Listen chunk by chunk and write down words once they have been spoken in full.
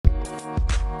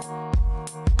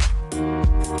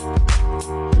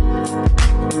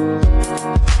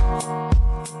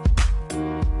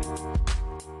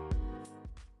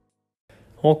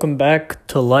Welcome back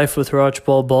to Life with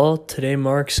Rajbal Ball. Today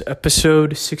marks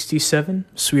episode 67,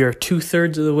 so we are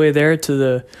 2/3 of the way there to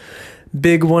the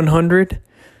big 100.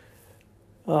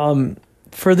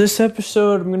 For this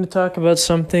episode, I'm going to talk about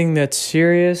something that's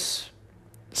serious,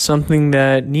 something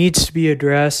that needs to be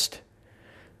addressed,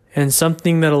 and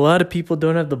something that a lot of people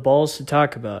don't have the balls to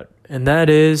talk about, and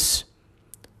that is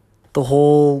the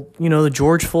whole, the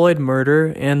George Floyd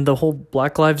murder and the whole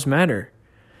Black Lives Matter.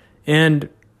 And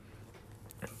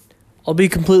I'll be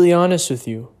completely honest with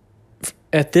you.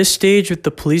 At this stage with the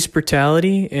police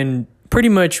brutality, and pretty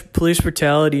much police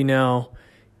brutality now,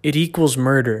 it equals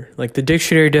murder. Like the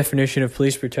dictionary definition of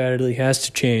police brutality has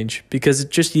to change because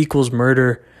it just equals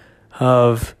murder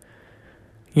of,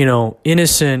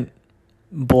 innocent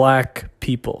black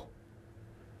people.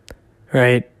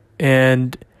 Right?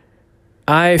 And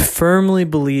I firmly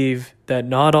believe that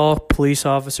not all police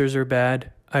officers are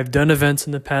bad. I've done events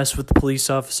in the past with police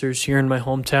officers here in my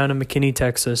hometown of McKinney,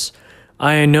 Texas.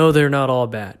 I know they're not all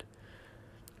bad.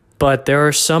 But there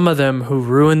are some of them who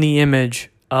ruin the image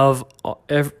of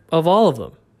all of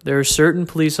them. There are certain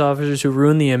police officers who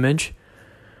ruin the image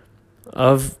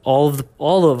of all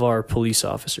of our police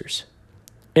officers.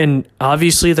 And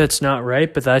obviously that's not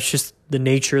right, but that's just the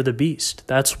nature of the beast.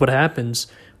 That's what happens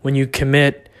when you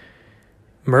commit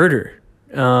murder.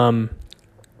 And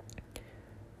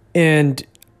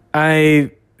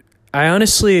I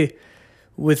honestly,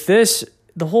 with this,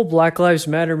 the whole Black Lives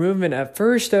Matter movement, at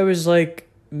first I was like,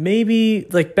 maybe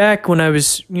like back when I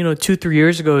was, 2-3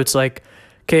 years ago, it's like,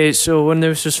 okay, so when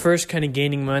this was first kind of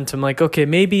gaining momentum, like, okay,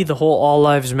 maybe the whole all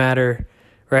lives matter,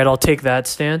 right? I'll take that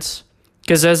stance.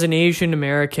 Because as an Asian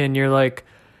American, you're like,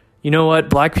 you know what?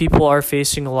 Black people are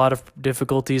facing a lot of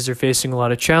difficulties. They're facing a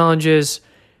lot of challenges.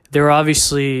 They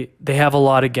have a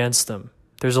lot against them.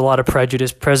 There's a lot of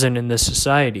prejudice present in this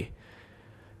society,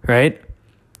 right?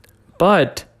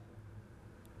 But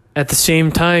at the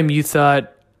same time, you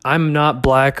thought, I'm not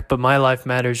black, but my life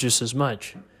matters just as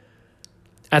much.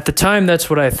 At the time, that's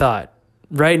what I thought.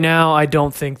 Right now, I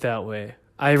don't think that way.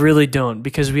 I really don't,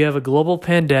 because we have a global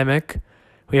pandemic.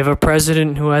 We have a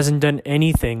president who hasn't done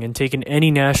anything and taken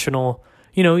any national,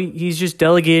 he's just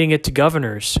delegating it to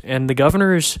governors. And the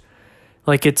governors,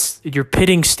 like you're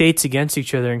pitting states against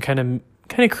each other and kind of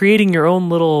creating your own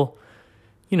little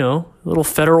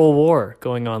federal war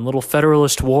going on, little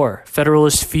federalist war,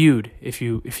 federalist feud, if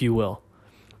you will.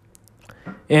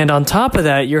 And on top of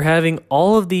that, you're having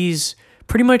all of these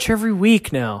pretty much every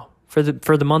week now for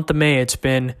the month of May. It's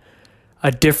been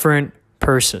a different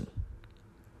person,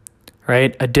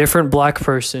 right? A different black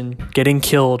person getting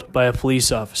killed by a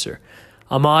police officer.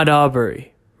 Ahmaud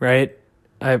Arbery, right?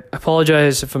 I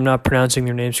apologize if I'm not pronouncing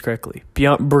their names correctly.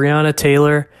 Breonna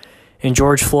Taylor and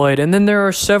George Floyd, and then there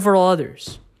are several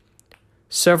others.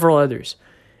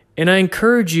 And I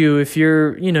encourage you, if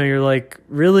you're like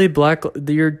really black,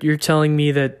 you're telling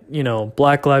me that,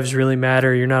 Black lives really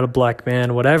matter, you're not a black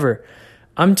man, whatever.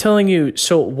 I'm telling you,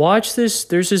 so watch this.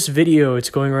 There's this video,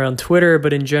 it's going around Twitter,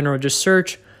 but in general, just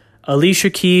search Alicia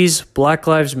Keys' Black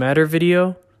Lives Matter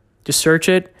video. Just search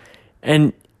it.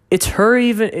 And it's her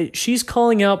she's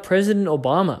calling out President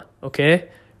Obama, okay?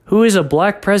 Who is a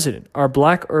black president,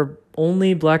 our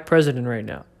only black president right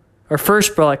now. Our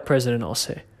first black president, I'll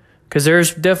say. Because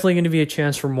there's definitely going to be a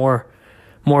chance for more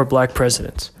black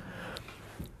presidents.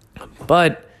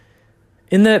 But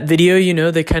in that video,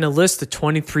 they kind of list the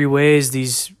 23 ways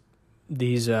these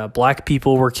black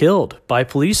people were killed by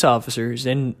police officers.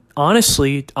 And honest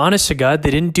to God,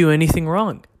 they didn't do anything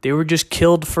wrong. They were just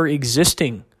killed for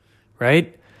existing,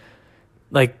 right?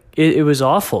 Like, it was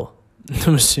awful.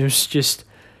 That's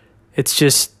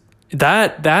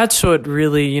what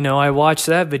really, I watched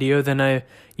that video, then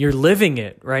you're living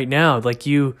it right now. Like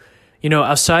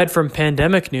aside from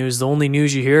pandemic news, the only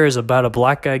news you hear is about a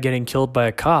black guy getting killed by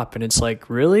a cop. And it's like,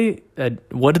 really?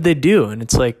 What did they do? And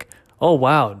it's like, oh,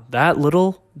 wow, that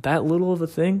little of a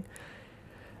thing.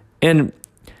 And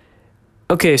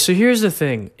okay, so here's the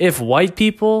thing. If white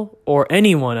people or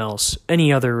anyone else,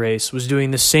 any other race was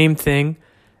doing the same thing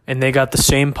and they got the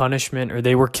same punishment or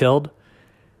they were killed,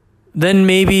 then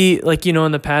maybe,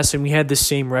 in the past, and we had the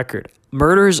same record.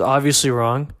 Murder is obviously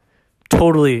wrong,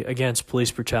 totally against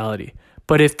police brutality.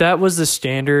 But if that was the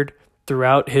standard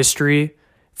throughout history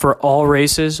for all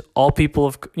races, all people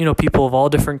of all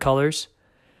different colors,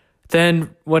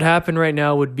 then what happened right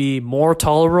now would be more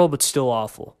tolerable, but still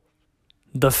awful.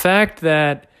 The fact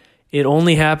that it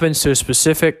only happens to a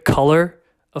specific color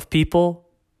of people,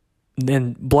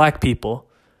 and black people,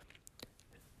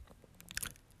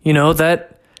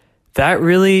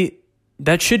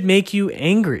 that should make you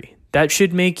angry. That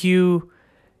should make you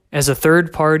as a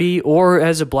third party or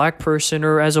as a black person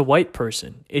or as a white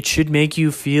person. It should make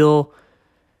you feel,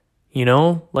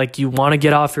 like you want to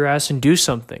get off your ass and do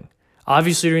something.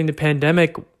 Obviously, during the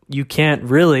pandemic, you can't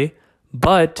really,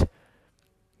 but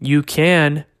you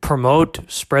can promote,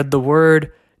 spread the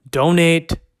word,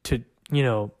 donate to,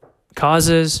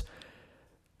 causes,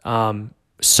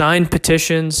 sign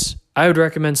petitions. I would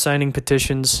recommend signing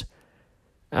petitions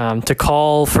to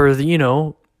call for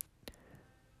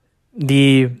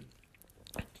the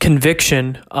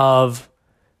conviction of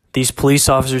these police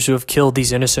officers who have killed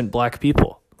these innocent black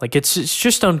people. Like, it's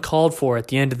just uncalled for at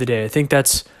the end of the day. I think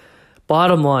that's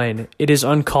bottom line. It is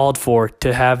uncalled for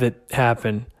to have it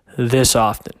happen this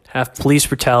often. Have police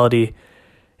brutality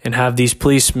and have these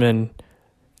policemen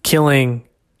killing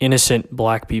innocent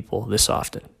black people this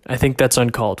often. I think that's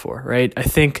uncalled for, right? I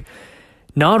think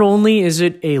not only is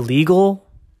it a legal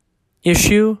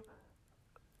issue,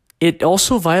 it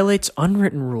also violates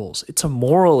unwritten rules. It's a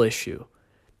moral issue.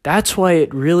 That's why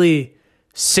it really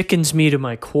sickens me to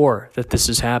my core that this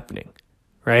is happening,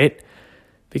 right?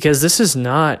 Because this is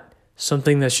not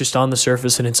something that's just on the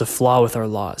surface and it's a flaw with our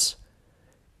laws.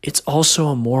 It's also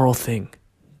a moral thing.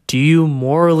 Do you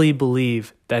morally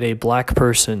believe that a black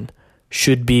person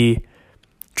should be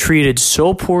treated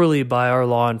so poorly by our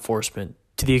law enforcement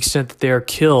to the extent that they are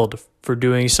killed for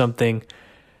doing something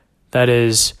that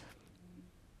is,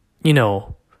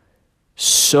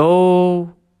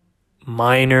 so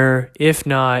minor, if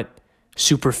not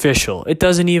superficial? It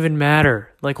doesn't even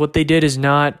matter. Like, what they did is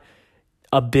not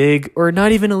a big or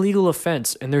not even a legal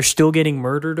offense, and they're still getting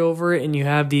murdered over it. And you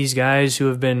have these guys who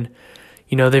have been,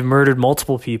 they've murdered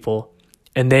multiple people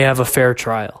and they have a fair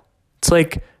trial. It's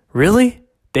like, really?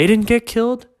 They didn't get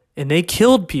killed and they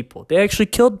killed people. They actually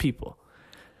killed people.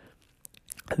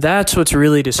 That's what's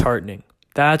really disheartening.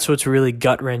 That's what's really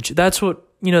gut-wrenching. That's what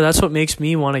makes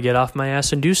me want to get off my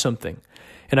ass and do something.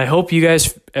 And I hope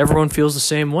everyone feels the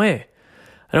same way.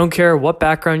 I don't care what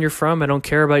background you're from. I don't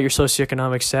care about your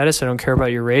socioeconomic status. I don't care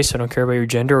about your race. I don't care about your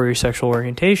gender or your sexual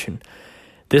orientation.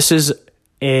 This is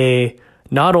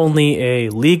not only a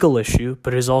legal issue,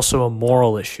 but it is also a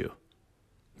moral issue,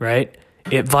 right?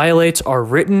 It violates our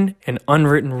written and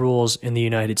unwritten rules in the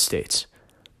United States.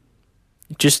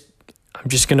 I'm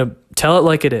just going to tell it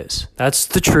like it is. That's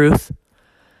the truth.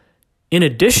 In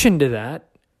addition to that,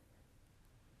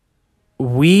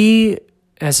 we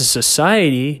as a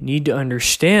society need to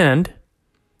understand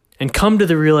and come to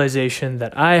the realization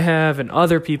that I have and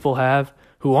other people have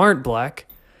who aren't black,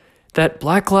 that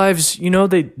black lives,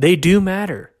 they do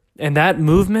matter. And that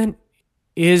movement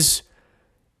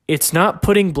it's not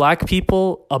putting black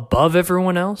people above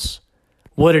everyone else.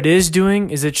 What it is doing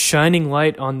is it's shining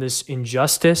light on this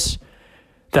injustice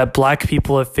that black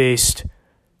people have faced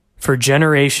for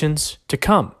generations to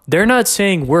come. They're not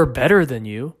saying we're better than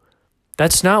you.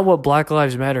 That's not what Black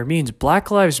Lives Matter means. Black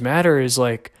Lives Matter is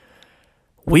like,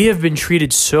 we have been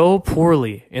treated so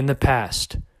poorly in the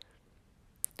past.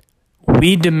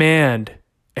 We demand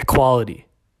equality,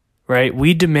 right?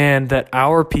 We demand that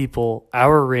our people,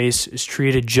 our race, is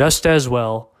treated just as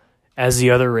well as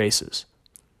the other races.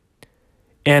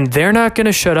 And they're not going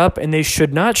to shut up, and they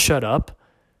should not shut up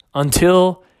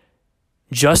until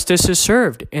justice is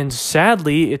served. And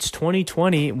sadly, it's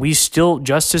 2020.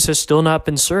 Justice has still not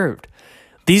been served.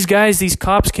 These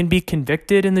cops can be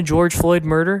convicted in the George Floyd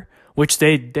murder, which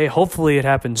they hopefully it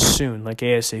happens soon, like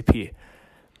ASAP.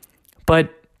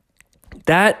 But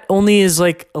that only is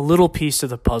like a little piece of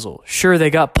the puzzle. Sure, they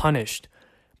got punished.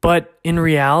 But in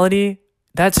reality,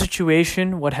 that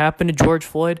situation, what happened to George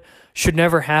Floyd, should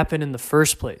never happen in the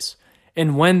first place.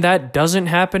 And when that doesn't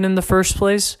happen in the first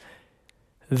place,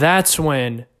 that's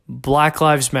when Black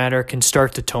Lives Matter can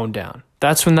start to tone down.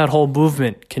 That's when that whole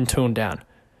movement can tone down.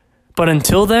 But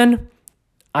until then,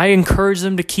 I encourage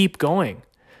them to keep going.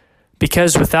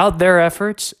 Because without their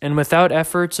efforts and without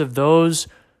efforts of those,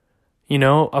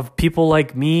 of people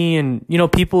like me and,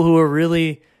 people who are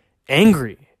really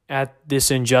angry at this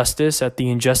injustice, at the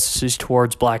injustices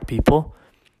towards black people,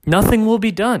 nothing will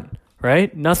be done,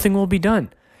 right? Nothing will be done.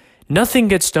 Nothing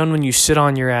gets done when you sit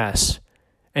on your ass.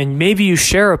 And maybe you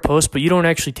share a post, but you don't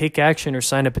actually take action or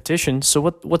sign a petition. So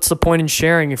what's the point in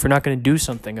sharing if you're not going to do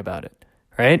something about it,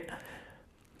 right?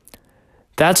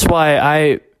 That's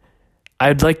why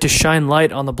I'd like to shine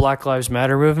light on the Black Lives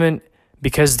Matter movement,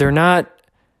 because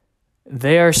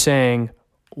they are saying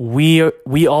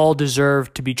we all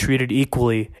deserve to be treated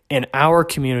equally, and our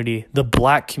community, the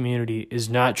black community, is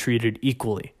not treated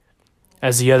equally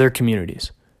as the other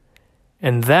communities.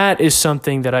 And that is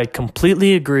something that I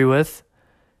completely agree with.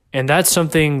 And that's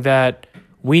something that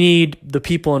we need the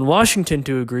people in Washington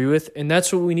to agree with, and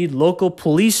that's what we need local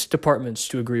police departments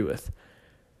to agree with.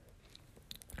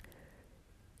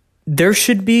 There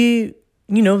should be,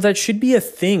 that should be a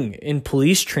thing in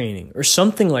police training or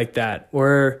something like that,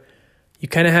 where you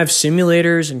kind of have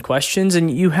simulators and questions, and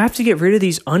you have to get rid of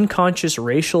these unconscious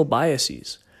racial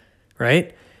biases,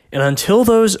 right? And until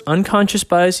those unconscious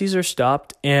biases are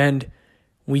stopped and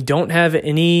we don't have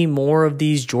any more of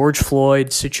these George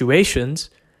Floyd situations,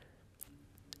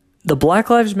 the Black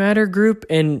Lives Matter group,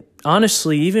 and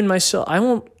honestly, even myself, I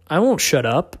won't shut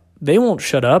up. They won't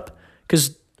shut up,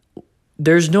 because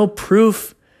there's no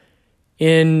proof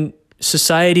in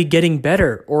society getting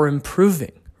better or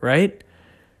improving, right?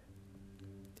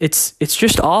 It's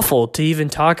just awful to even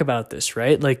talk about this,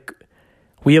 right? Like,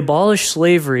 we abolished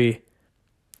slavery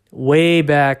way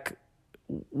back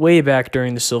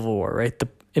during the Civil War, right? The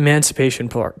Emancipation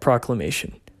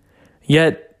Proclamation.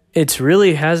 Yet it's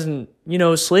really hasn't,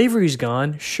 slavery's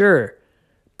gone, sure.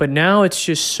 But now it's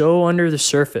just so under the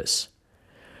surface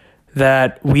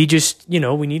that we just, we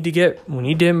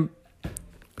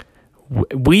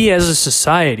as a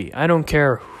society, I don't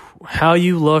care how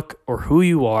you look or who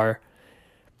you are,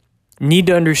 need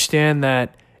to understand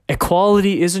that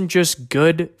equality isn't just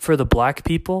good for the black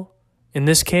people. In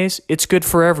this case, it's good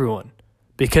for everyone,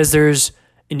 because there's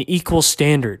an equal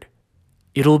standard.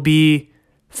 It'll be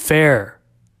fair.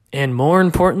 And more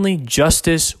importantly,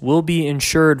 justice will be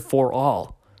ensured for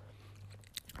all.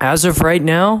 As of right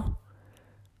now,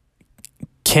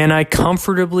 can I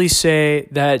comfortably say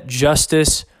that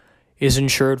justice is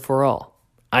ensured for all?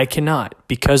 I cannot,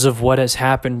 because of what has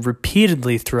happened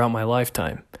repeatedly throughout my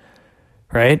lifetime,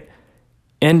 right?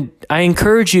 And I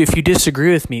encourage you, if you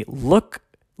disagree with me, look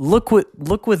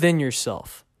within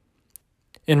yourself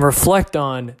and reflect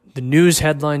on the news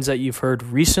headlines that you've heard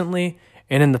recently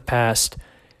and in the past.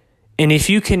 And if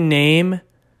you can name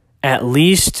at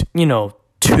least,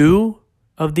 2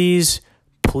 of these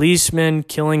policemen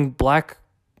killing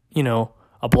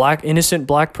innocent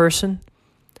black person,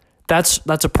 that's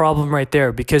a problem right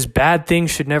there, because bad things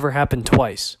should never happen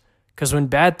twice. Because when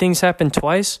bad things happen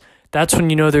twice, that's when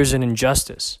there's an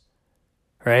injustice,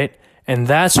 right? And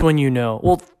that's when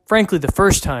frankly, the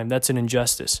first time, that's an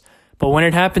injustice. But when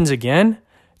it happens again,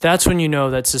 that's when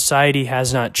that society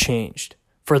has not changed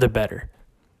for the better,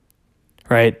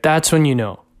 right? That's when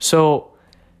So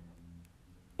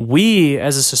we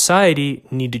as a society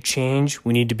need to change.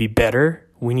 We need to be better.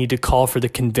 We need to call for the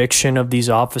conviction of these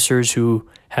officers who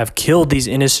have killed these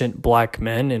innocent black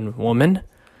men and women.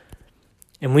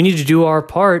 And we need to do our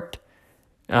part,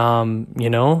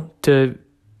 to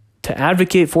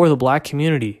advocate for the black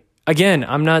community. Again,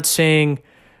 I'm not saying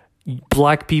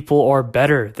black people are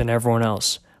better than everyone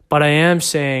else, but I am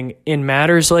saying in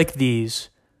matters like these,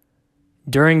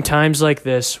 during times like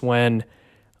this, when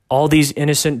all these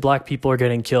innocent black people are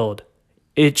getting killed,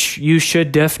 you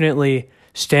should definitely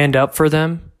stand up for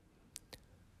them.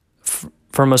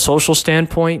 From a social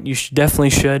standpoint, you definitely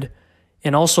should.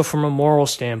 And also from a moral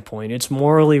standpoint, it's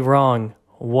morally wrong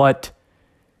what's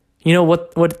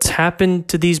happened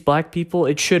to these black people.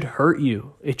 It should hurt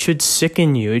you. It should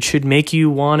sicken you. It should make you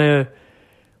want to,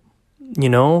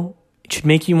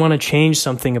 change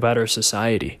something about our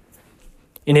society.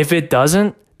 And if it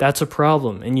doesn't, that's a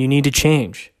problem, and you need to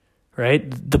change, right?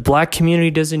 The black community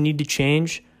doesn't need to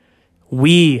change.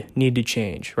 We need to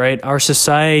change, right? Our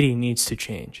society needs to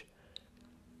change.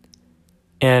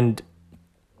 And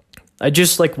I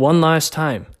just, one last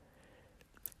time,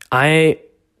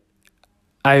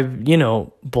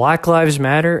 Black Lives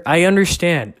Matter, I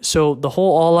understand. So the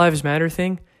whole All Lives Matter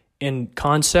thing in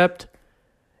concept,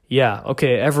 yeah,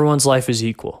 okay, everyone's life is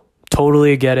equal.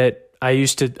 Totally get it. I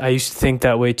used to think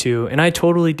that way too, and I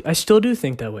still do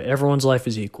think that way. Everyone's life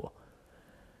is equal.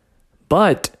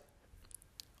 But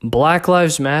Black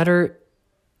Lives Matter,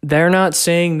 they're not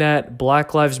saying that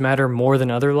Black Lives matter more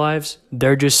than other lives.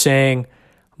 They're just saying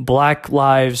Black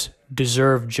lives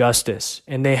deserve justice,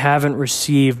 and they haven't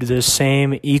received the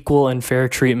same equal and fair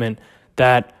treatment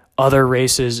that other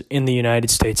races in the United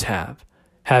States have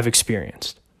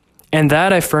experienced. And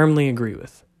that I firmly agree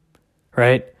with,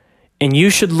 right? And you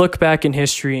should look back in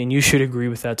history and you should agree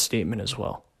with that statement as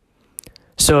well.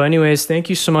 So anyways, thank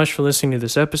you so much for listening to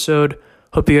this episode.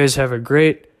 Hope you all have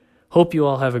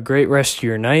a great rest of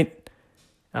your night.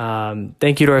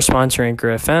 Thank you to our sponsor, Anchor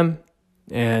FM,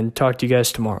 and talk to you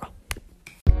guys tomorrow.